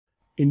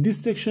In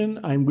this section,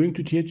 I'm going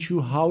to teach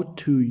you how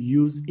to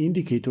use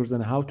indicators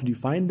and how to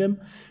define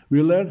them.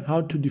 We learn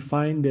how to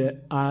define the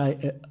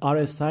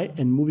RSI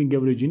and moving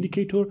average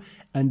indicator,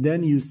 and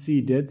then you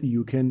see that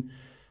you can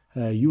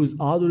use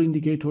other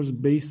indicators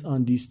based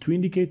on these two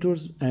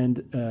indicators,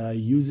 and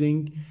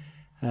using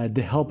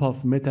the help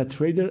of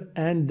MetaTrader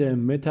and the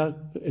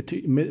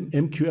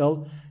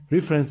MQL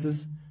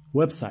references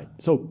website.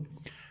 So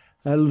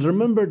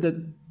remember that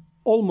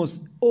almost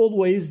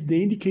always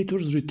the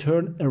indicators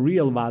return a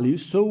real value.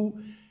 So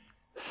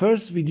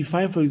first we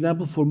define, for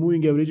example, for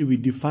moving average, we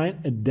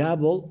define a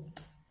double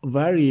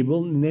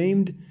variable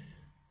named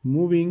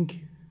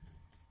moving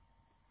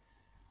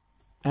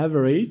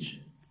average,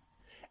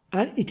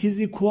 and it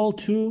is equal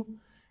to,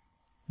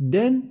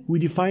 then we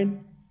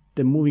define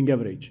the moving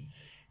average.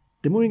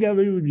 The moving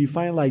average will be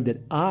defined like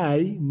that,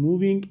 I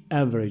moving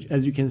average.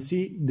 As you can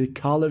see, the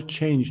color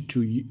changed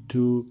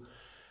to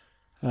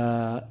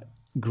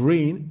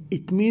green.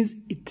 It means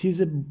it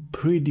is a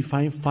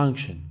predefined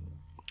function.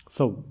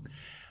 So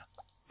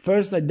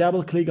first I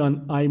double click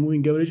on I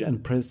moving average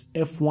and press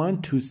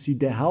F1 to see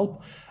the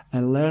help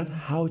and learn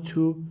how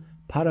to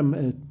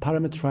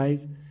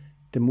parameterize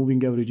the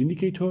moving average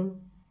indicator.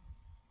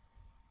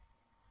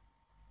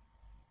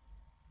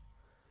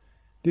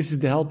 This is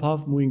the help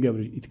of moving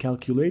average. It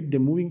calculates the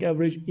moving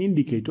average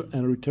indicator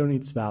and return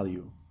its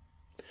value.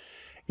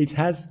 It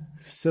has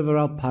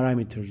several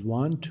parameters,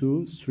 1,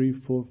 2, 3,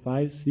 4,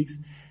 5, 6,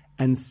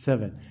 and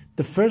 7.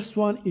 The first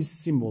one is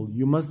symbol.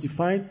 You must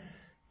define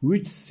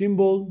which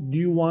symbol do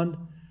you want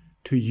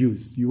to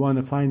use. You want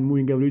to find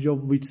moving average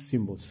of which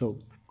symbol. So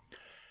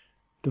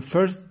the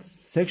first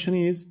section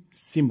is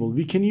symbol.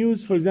 We can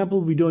use, for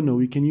example, we don't know,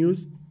 we can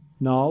use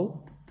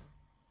null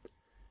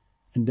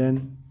and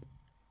then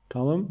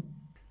column.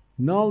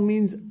 Null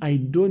means I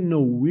don't know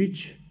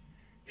which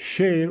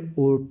share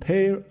or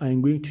pair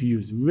I'm going to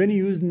use. When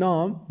you use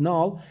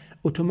null,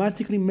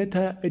 automatically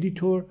meta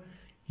editor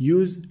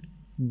use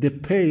the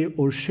pair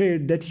or share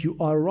that you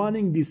are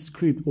running this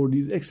script or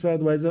this expert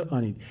advisor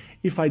on it.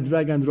 If I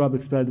drag and drop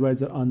expert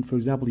advisor on, for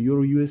example,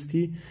 Euro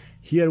USD,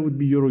 here would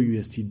be Euro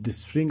USD, the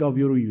string of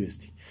Euro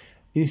USD.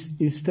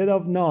 Instead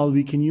of null,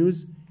 we can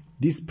use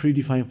this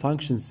predefined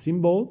function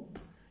symbol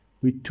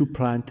with two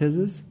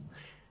parentheses.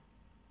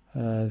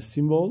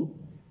 Symbol,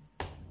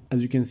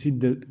 as you can see,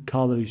 the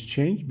color is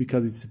changed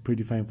because it's a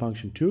predefined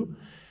function too.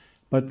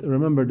 But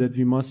remember that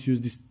we must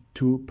use these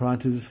two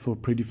parentheses for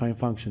predefined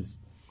functions.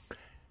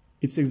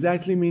 It's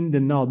exactly mean the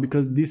null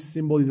because this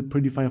symbol is a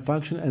predefined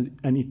function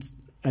and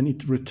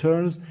it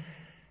returns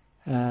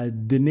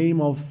the name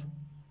of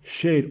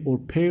share or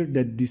pair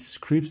that this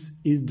script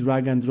is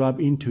drag and drop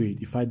into it.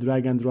 If I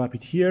drag and drop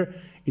it here,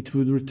 it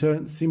would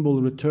return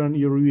symbol return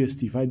Euro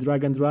USD. If I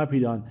drag and drop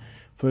it on,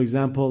 for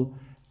example,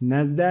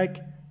 Nasdaq,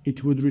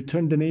 it would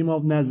return the name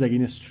of Nasdaq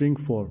in a string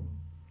form.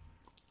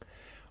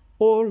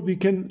 Or we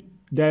can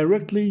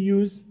directly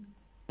use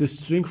the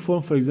string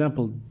form, for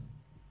example,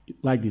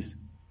 like this,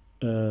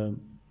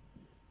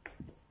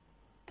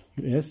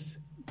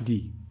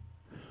 USD.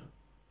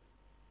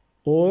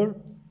 Or,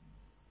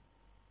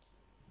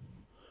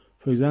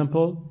 for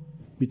example,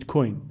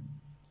 Bitcoin.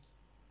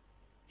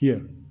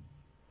 Here,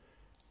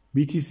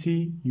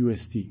 BTC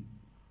USD.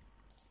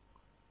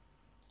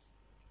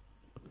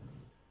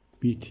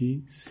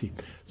 BTC.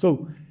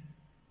 So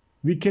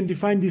we can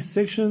define these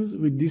sections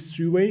with this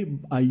three way.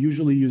 I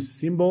usually use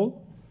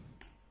symbol,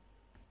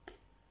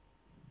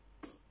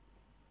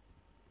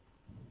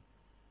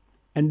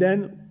 and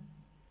then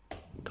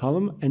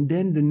column, and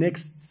then the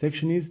next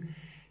section is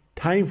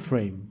time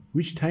frame.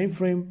 Which time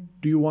frame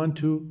do you want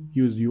to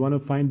use? You want to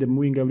find the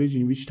moving average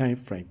in which time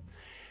frame?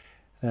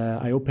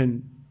 I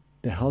open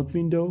the help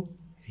window.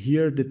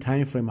 Here the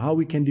time frame. How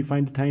we can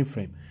define the time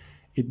frame?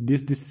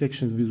 This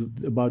section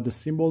is about the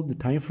symbol, the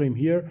time frame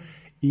here,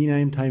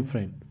 E9 time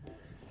frame.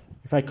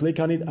 If I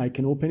click on it, I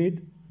can open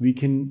it. We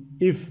can,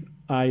 if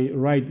I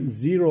write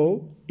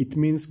 0, it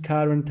means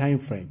current time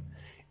frame.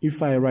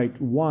 If I write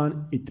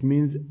 1, it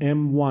means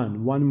M1,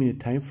 1 minute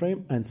time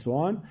frame, and so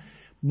on.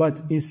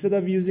 But instead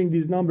of using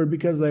this number,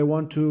 because I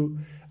want it to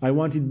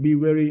be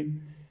very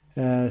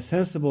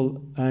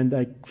sensible, and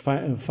I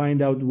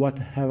find out what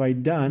have I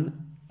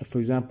done. For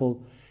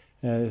example,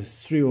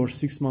 3 or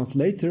 6 months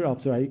later,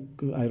 after I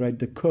write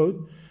the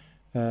code,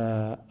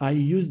 I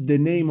use the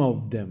name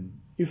of them.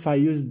 If I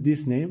use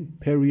this name,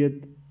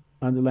 period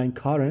underline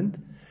current,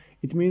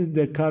 it means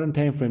the current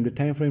time frame, the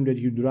time frame that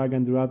you drag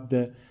and drop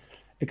the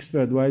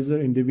expert advisor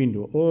in the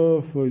window.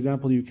 Or for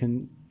example, you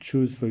can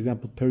choose, for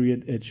example,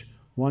 period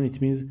H1.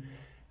 It means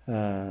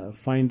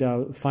find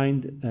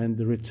and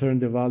return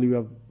the value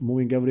of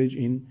moving average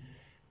in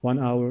 1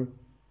 hour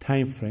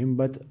time frame.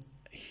 But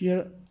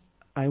here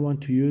I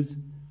want to use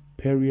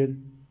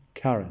period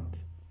current.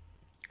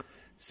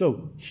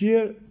 So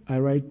here I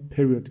write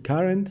period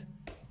current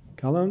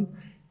column.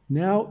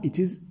 Now it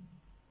is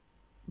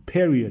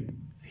period.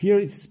 Here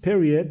it's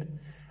period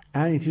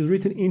and it is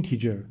written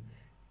integer.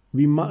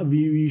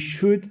 We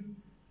should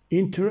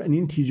enter an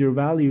integer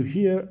value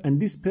here, and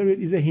this period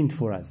is a hint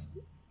for us.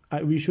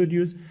 We should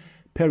use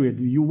period.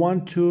 You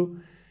want to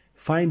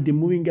find the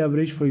moving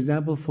average, for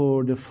example,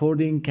 for the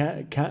 14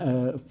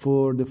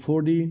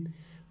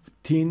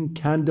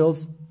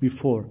 candles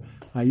before.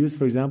 I use,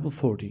 for example,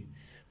 14.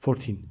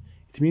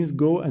 It means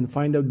go and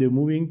find out the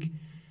moving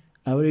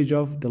average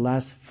of the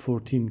last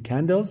 14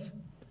 candles.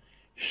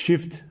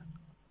 Shift,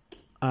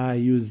 I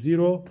use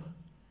 0.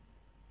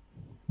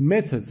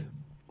 Method,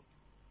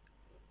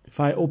 if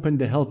I open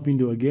the help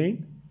window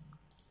again,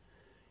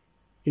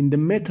 in the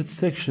method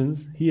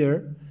sections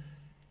here,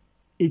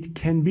 it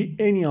can be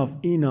any of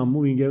enum,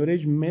 moving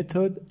average,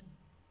 method,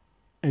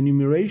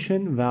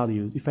 enumeration,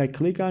 values. If I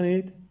click on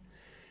it,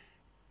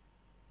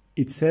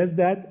 it says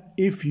that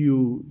if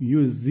you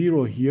use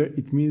 0 here,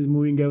 it means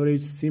moving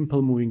average,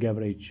 simple moving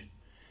average.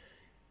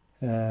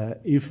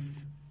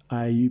 If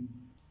I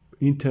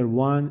enter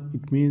 1,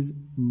 it means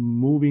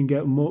moving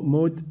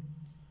mode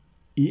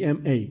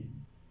EMA.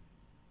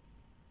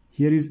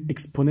 Here is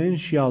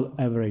exponential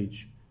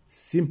average,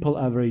 simple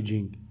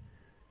averaging.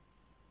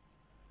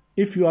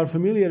 If you are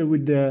familiar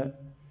with the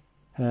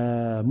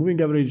moving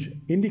average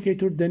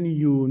indicator, then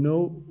you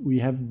know we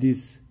have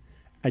this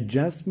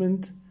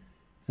adjustment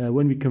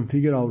when we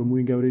configure our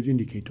moving average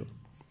indicator.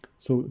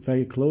 So if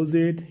I close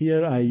it,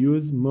 here I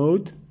use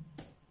mode,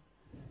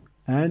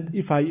 and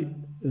if I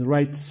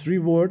write 3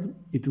 words,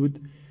 it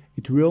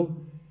will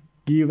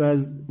give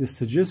us the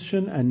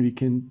suggestion, and we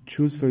can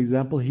choose, for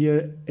example,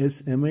 here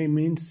SMA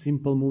means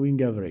simple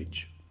moving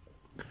average.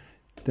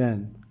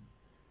 Then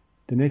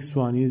the next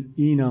one is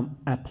enum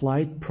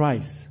applied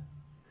price.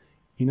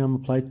 Enum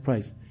applied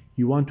price.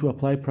 You want to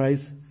apply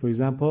price, for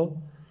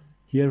example,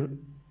 here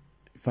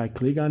if I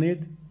click on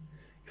it,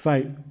 if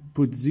I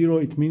put 0,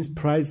 it means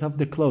price of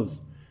the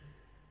close,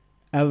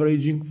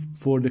 averaging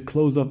for the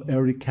close of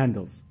every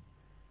candles.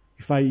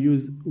 If I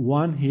use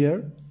 1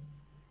 here,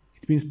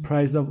 it means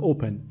price of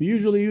open. We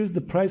usually use the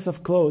price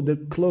of close, the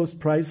close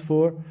price,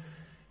 for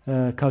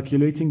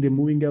calculating the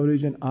moving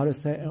average and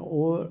RSI,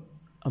 or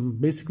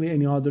basically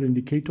any other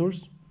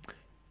indicators.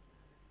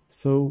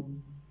 So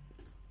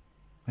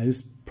I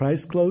use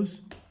price close.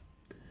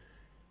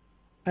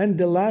 And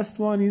the last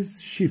one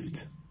is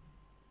shift,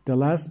 the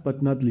last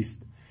but not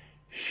least.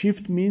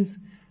 Shift means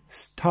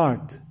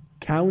start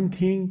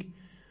counting.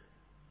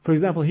 For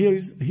example,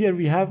 here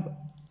we have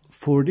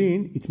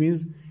 14. It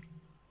means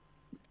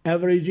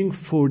averaging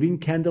 14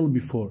 candle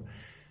before,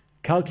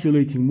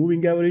 calculating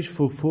moving average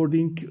for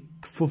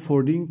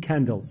 14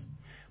 candles.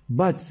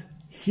 But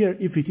here,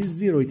 if it is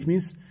 0, it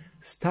means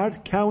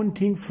start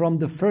counting from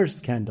the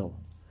first candle.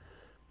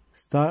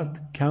 Start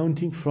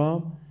counting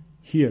from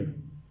here.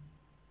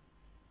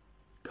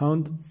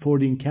 Count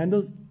 14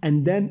 candles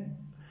and then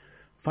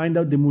find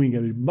out the moving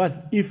average.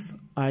 But if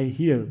I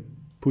here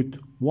put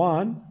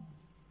 1,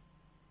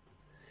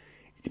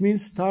 it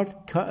means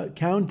start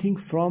counting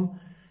from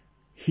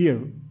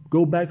here.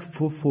 Go back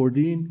for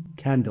 14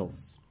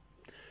 candles.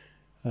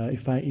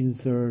 If I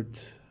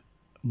insert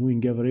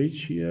moving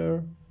average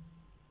here,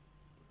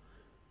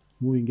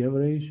 moving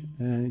average,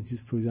 and it is,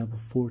 for example,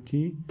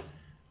 14.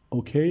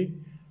 Okay,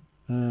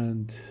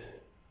 and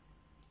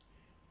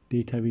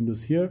data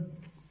windows here.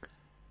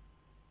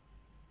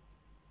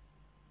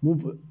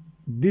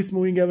 This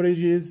moving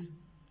average is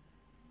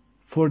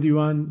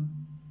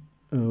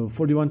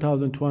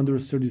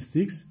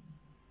 41,236.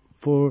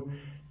 For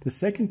the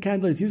second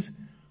candle, it is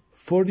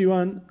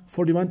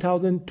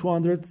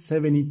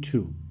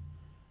 41,272.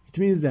 It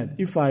means that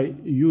if I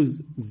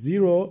use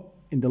 0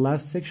 in the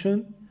last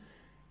section,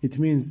 it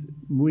means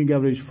moving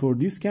average for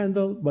this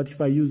candle, but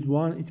if I use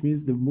 1, it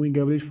means the moving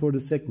average for the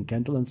second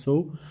candle, and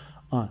so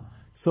on.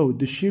 So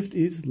the shift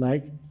is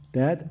like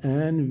that,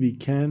 and we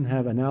can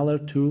have an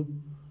alert to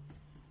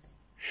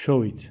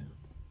show it.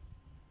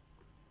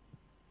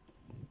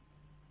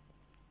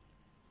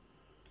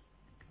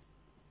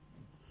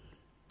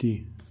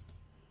 The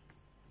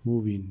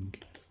moving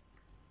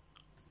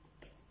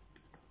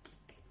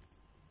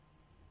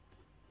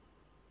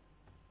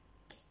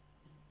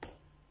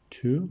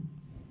to,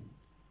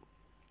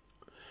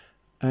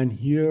 and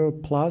here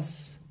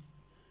plus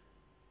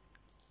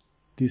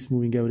this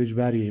moving average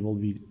variable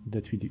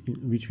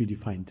which we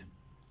defined,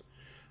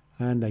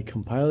 and I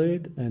compile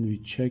it and we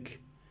check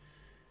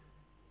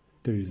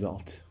the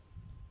result.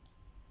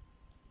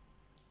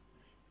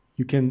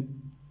 You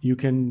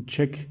can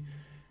check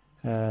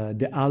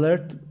the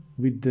alert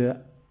with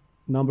the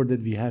number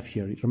that we have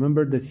here.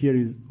 Remember that here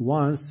is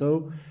 1,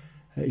 so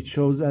it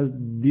shows us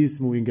this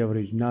moving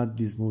average, not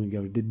this moving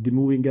average. The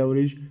moving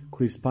average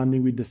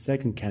corresponding with the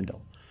second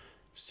candle.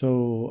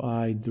 So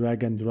I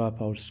drag and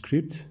drop our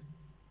script.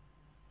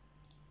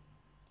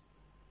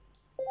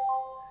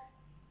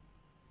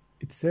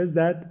 It says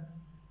that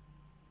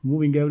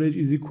moving average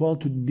is equal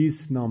to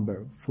this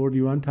number,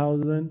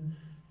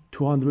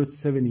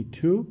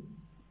 41,272.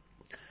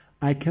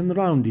 I can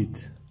round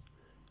it.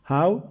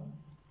 How?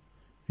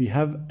 We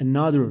have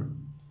another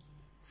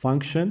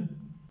function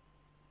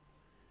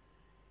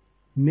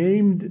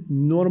named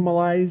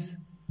normalize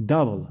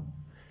double,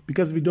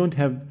 because we don't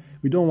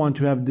want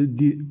to have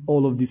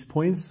all of these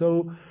points.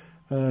 So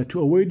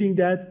to avoiding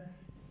that,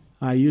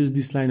 I use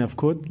this line of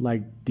code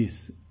like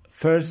this.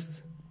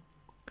 First,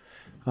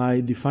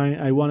 I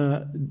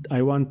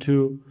want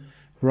to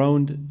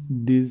round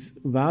this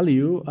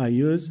value. I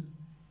use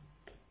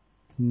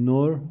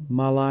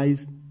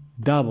normalized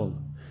double.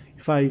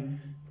 If I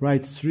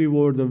write 3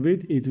 words of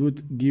it, it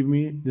would give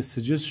me the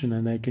suggestion,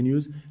 and I can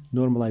use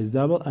normalized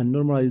double. And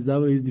normalized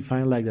double is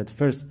defined like that.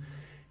 First,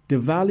 the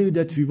value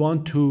that we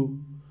want to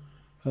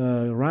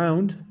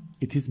round,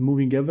 it is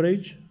moving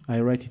average.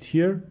 I write it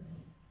here.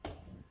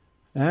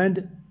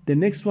 And the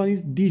next one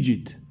is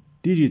digits,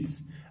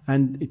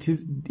 and it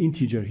is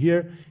integer.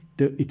 Here,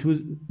 it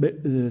was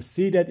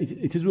see that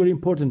it is very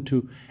important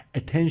to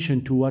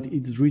attention to what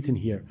is written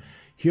here.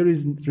 Here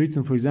is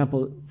written, for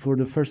example, for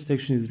the first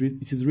section,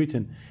 it is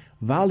written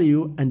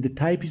value and the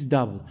type is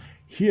double.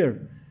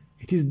 Here,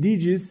 it is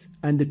digits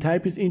and the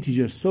type is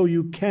integer. So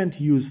you can't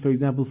use, for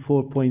example,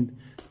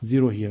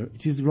 4.0 here.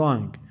 It is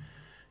wrong.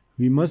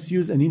 We must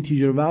use an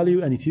integer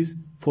value, and it is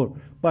 4.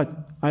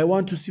 But I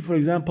want to see, for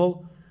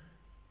example,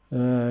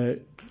 2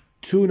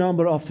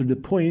 number after the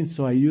point,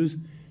 so I use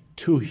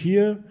 2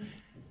 here,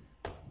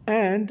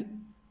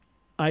 and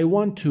I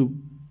want to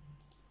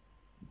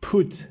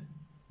put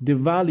the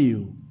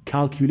value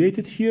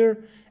calculated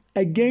here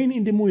again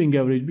in the moving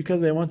average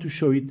because I want to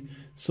show it.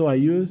 So I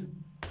use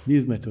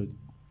this method.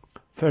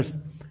 First,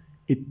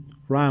 it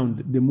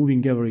round the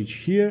moving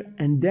average here,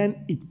 and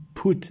then it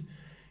put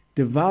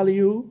the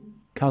value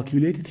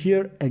calculated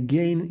here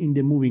again in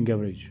the moving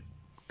average,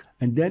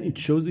 and then it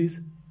shows it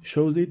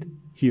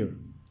here.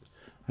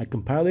 I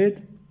compile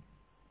it,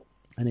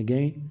 and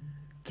again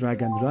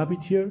drag and drop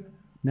it here.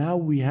 Now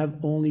we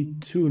have only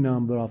 2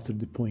 number after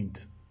the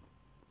point,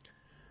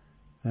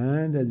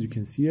 and as you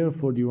can see here,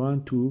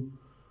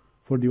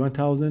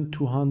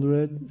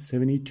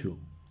 41,272.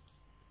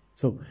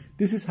 So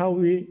this is how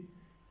we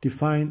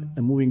define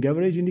a moving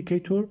average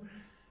indicator.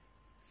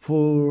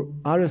 For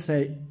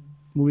RSI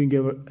moving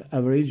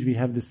average, we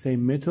have the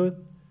same method.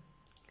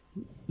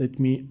 Let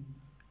me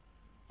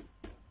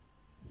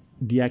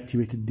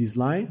deactivate this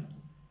line.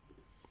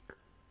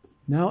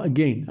 Now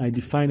again, I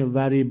define a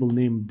variable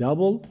named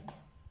double.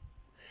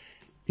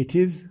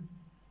 Its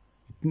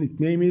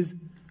name is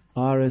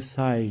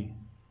RSI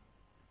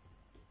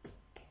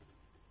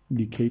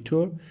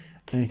indicator,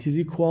 and it is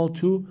equal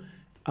to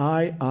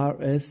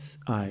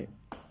IRSI.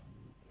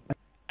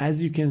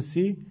 As you can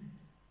see,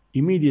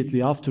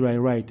 immediately after I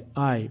write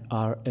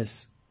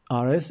IRS,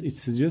 it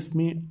suggests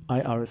me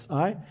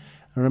IRSI.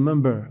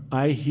 Remember,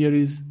 I here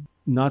is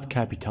not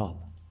capital.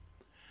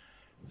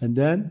 And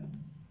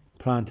then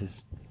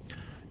parenthesis.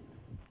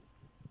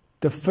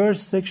 The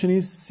first section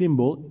is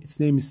symbol. Its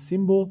name is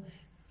symbol,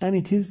 and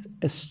it is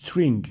a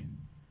string.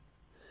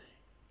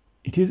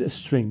 It is a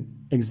string,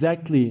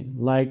 exactly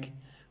like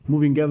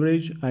moving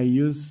average. I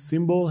use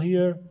symbol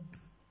here.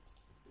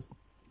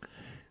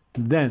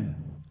 Then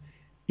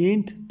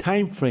int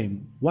time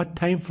frame. What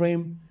time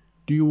frame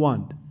do you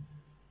want?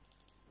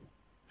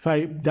 If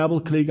I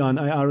double click on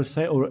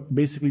IRSI, or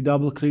basically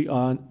double click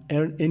on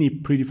any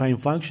predefined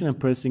function and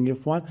pressing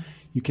F1,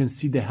 you can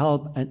see the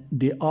help, and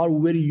they are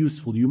very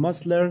useful. You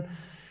must learn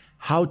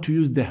how to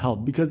use the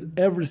help because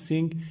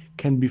everything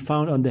can be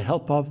found on the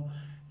help of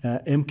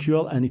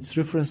MQL, and its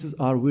references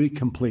are very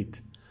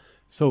complete.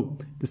 So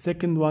the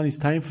second one is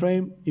time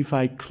frame. If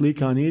I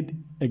click on it,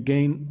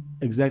 again,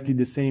 exactly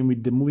the same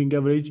with the moving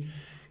average.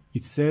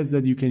 It says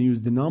that you can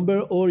use the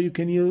number, or you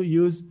can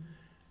use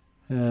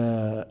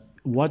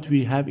what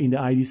we have in the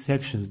ID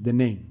sections, the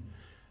name.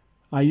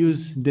 I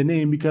use the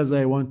name because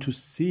I want to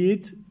see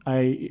it.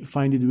 I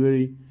find it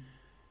very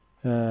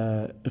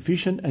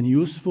efficient and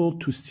useful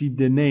to see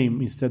the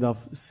name instead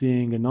of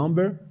seeing a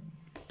number.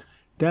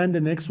 Then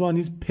the next one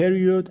is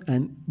period,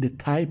 and the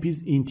type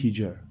is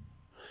integer.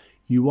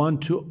 You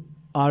want to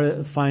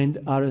find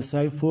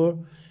RSI for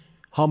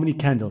how many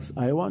candles?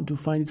 I want to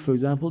find it, for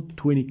example,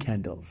 20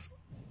 candles.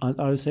 And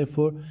RSI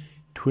for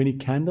 20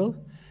 candles.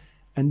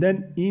 And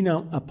then in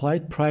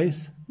applied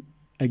price,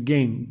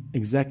 again,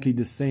 exactly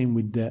the same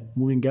with the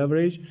moving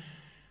average.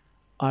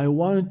 I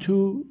want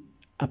to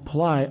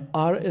apply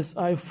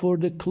RSI for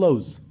the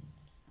close.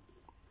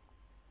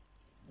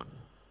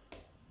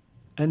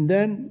 And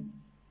then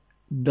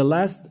the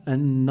last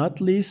and not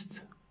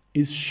least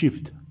is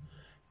shift.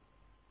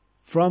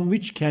 From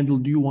which candle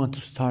do you want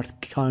to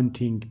start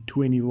counting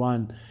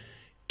 21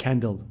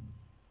 candle?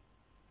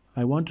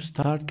 I want to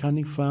start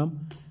counting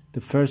from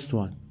the first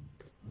one.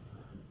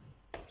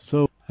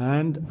 So,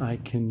 and I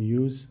can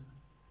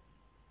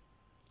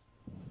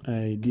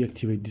I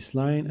deactivate this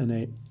line, and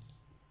I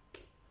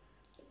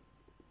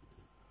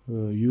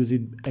use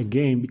it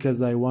again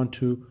because I want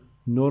to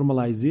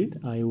normalize it.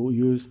 I will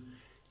use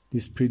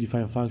this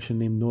predefined function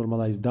named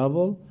normalize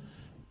double.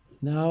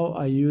 Now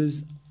I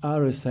use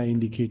RSI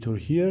indicator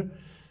here,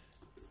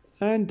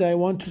 and I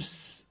want to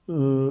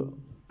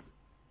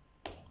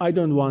I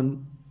don't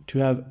want to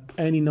have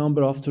any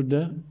number after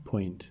the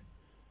point,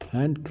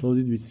 and close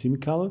it with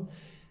semicolon.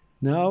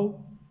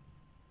 Now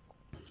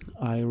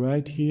I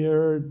write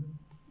here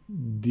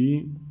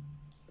the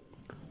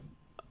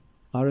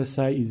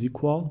RSI is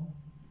equal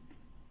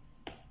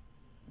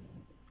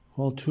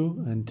all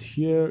two, and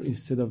here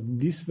instead of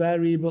this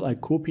variable I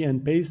copy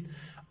and paste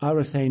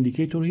RSI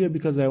indicator here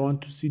because I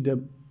want to see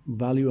the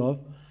value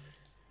of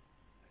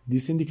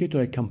this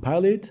indicator. I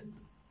compile it,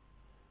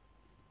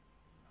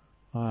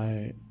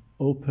 I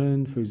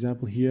open, for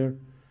example, here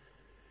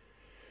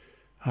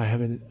I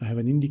have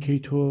an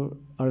indicator,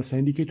 RSI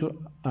indicator.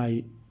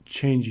 I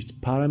change its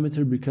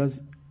parameter because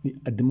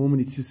at the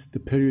moment the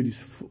period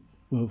is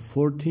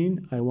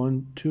 14. I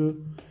want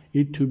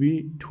it to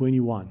be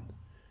 21,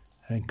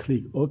 and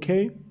click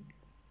OK.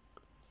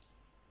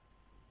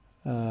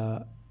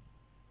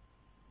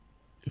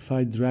 If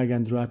I drag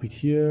and drop it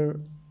here,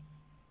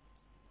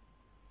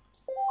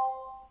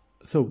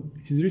 so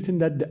it is written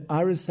that the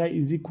RSI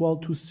is equal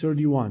to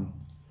 31.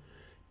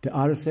 The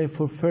RSI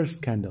for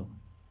first candle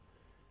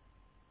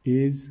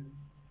is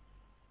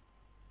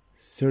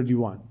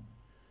 31,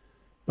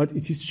 but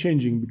it is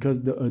changing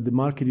because the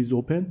market is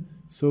open.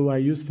 So I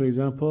use, for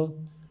example,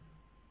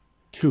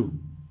 2.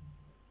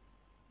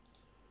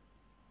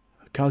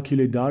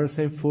 Calculate the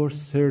RSI for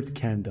third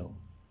candle.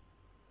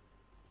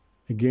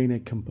 Again, I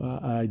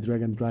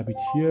drag and drop it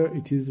here.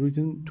 It is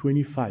written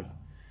 25.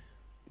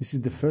 This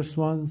is the first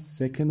one,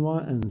 second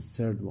one, and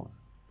third one.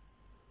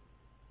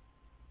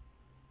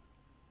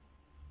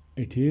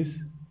 It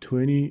is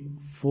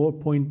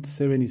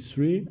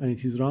 24.73, and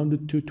it is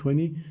rounded to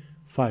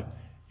 25.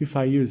 If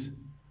I use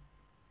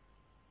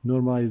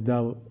normalized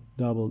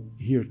double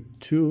here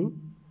 2,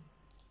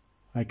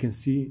 I can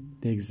see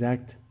the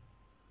exact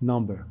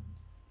number,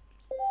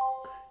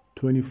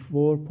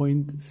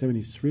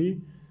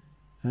 24.73,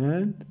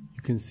 and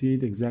you can see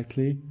it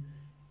exactly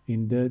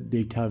in the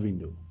data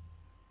window.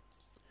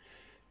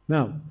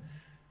 Now,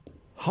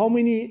 how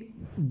many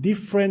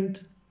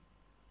different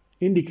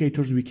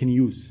indicators we can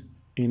use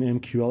in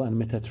MQL and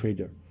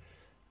MetaTrader?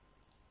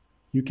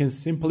 You can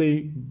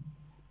simply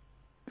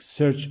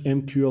search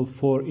MQL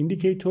for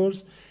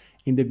indicators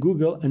in the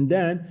Google, and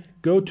then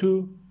go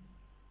to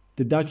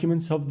the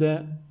documents of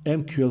the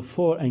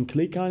MQL4 and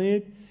click on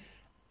it,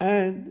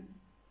 and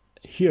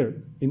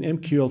here in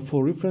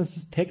MQL4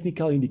 references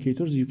technical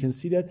indicators, you can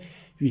see that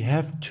we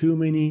have too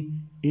many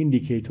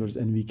indicators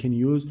and we can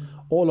use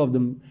all of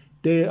them.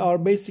 They are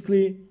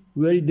basically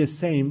very the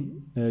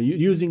same.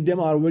 Using them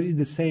are very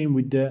the same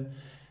with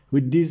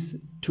these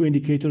two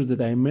indicators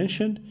that I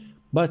mentioned,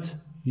 but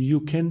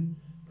you can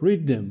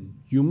read them.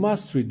 You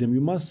must read them.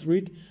 You must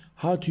read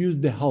how to use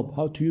the help,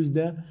 how to use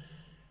the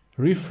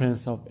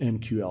reference of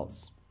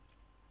MQLs.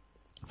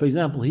 For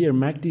example, here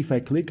MACD, if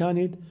I click on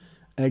it,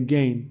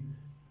 again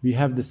we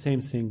have the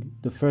same thing.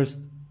 The first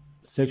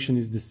section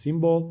is the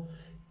symbol,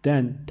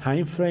 then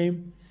time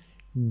frame,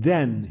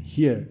 then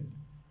here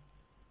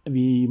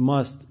we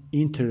must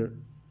enter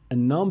a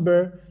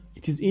number.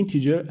 It is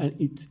integer and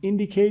it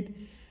indicate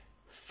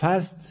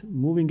fast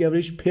moving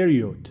average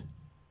period,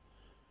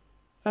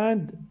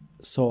 and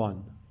so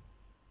on.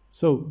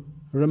 So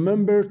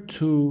remember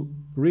to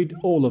read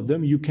all of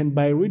them. You can,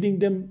 by reading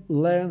them,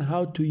 learn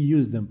how to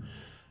use them.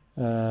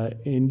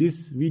 In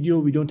this video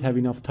we don't have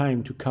enough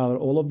time to cover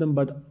all of them,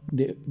 but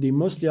they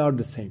mostly are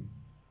the same.